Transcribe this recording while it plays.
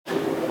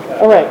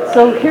All right,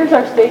 so here's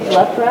our stage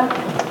left rack,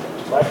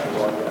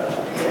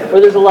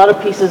 where there's a lot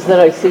of pieces that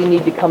I see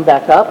need to come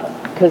back up,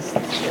 because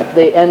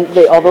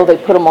although they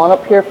put them on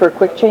up here for a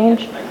quick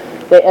change,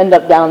 they end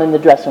up down in the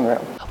dressing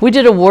room. We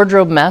did a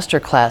wardrobe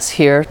masterclass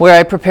here, where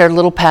I prepared a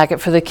little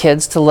packet for the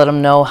kids to let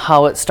them know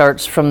how it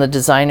starts from the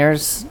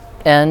designer's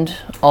end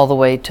all the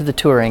way to the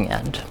touring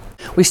end.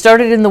 We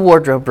started in the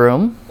wardrobe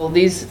room. Well,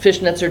 these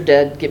fishnets are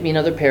dead. Get me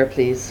another pair,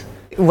 please.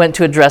 Went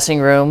to a dressing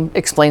room,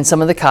 explained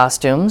some of the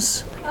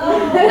costumes.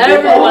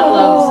 Everyone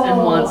loves and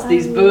wants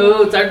these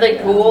boots. Aren't they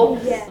cool?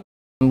 Yeah.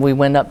 We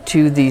went up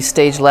to the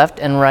stage left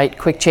and right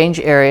quick change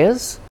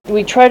areas.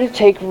 We try to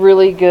take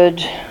really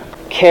good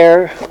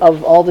care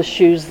of all the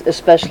shoes,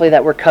 especially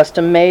that were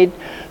custom made,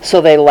 so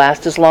they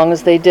last as long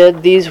as they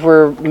did. These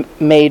were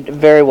made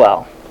very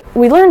well.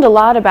 We learned a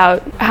lot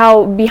about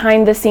how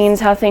behind the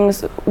scenes, how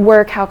things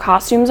work, how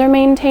costumes are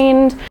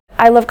maintained.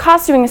 I love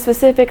costuming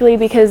specifically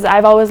because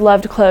I've always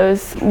loved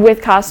clothes.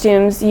 With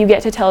costumes, you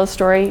get to tell a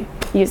story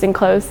using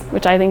clothes,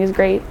 which I think is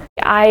great.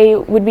 I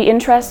would be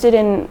interested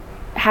in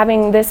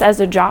having this as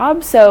a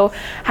job, so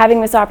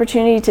having this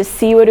opportunity to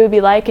see what it would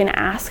be like and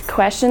ask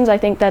questions, I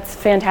think that's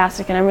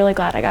fantastic, and I'm really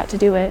glad I got to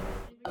do it.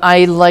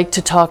 I like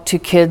to talk to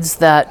kids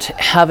that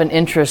have an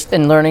interest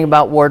in learning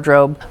about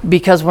wardrobe,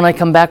 because when I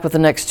come back with the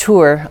next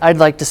tour, I'd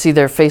like to see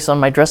their face on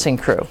my dressing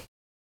crew.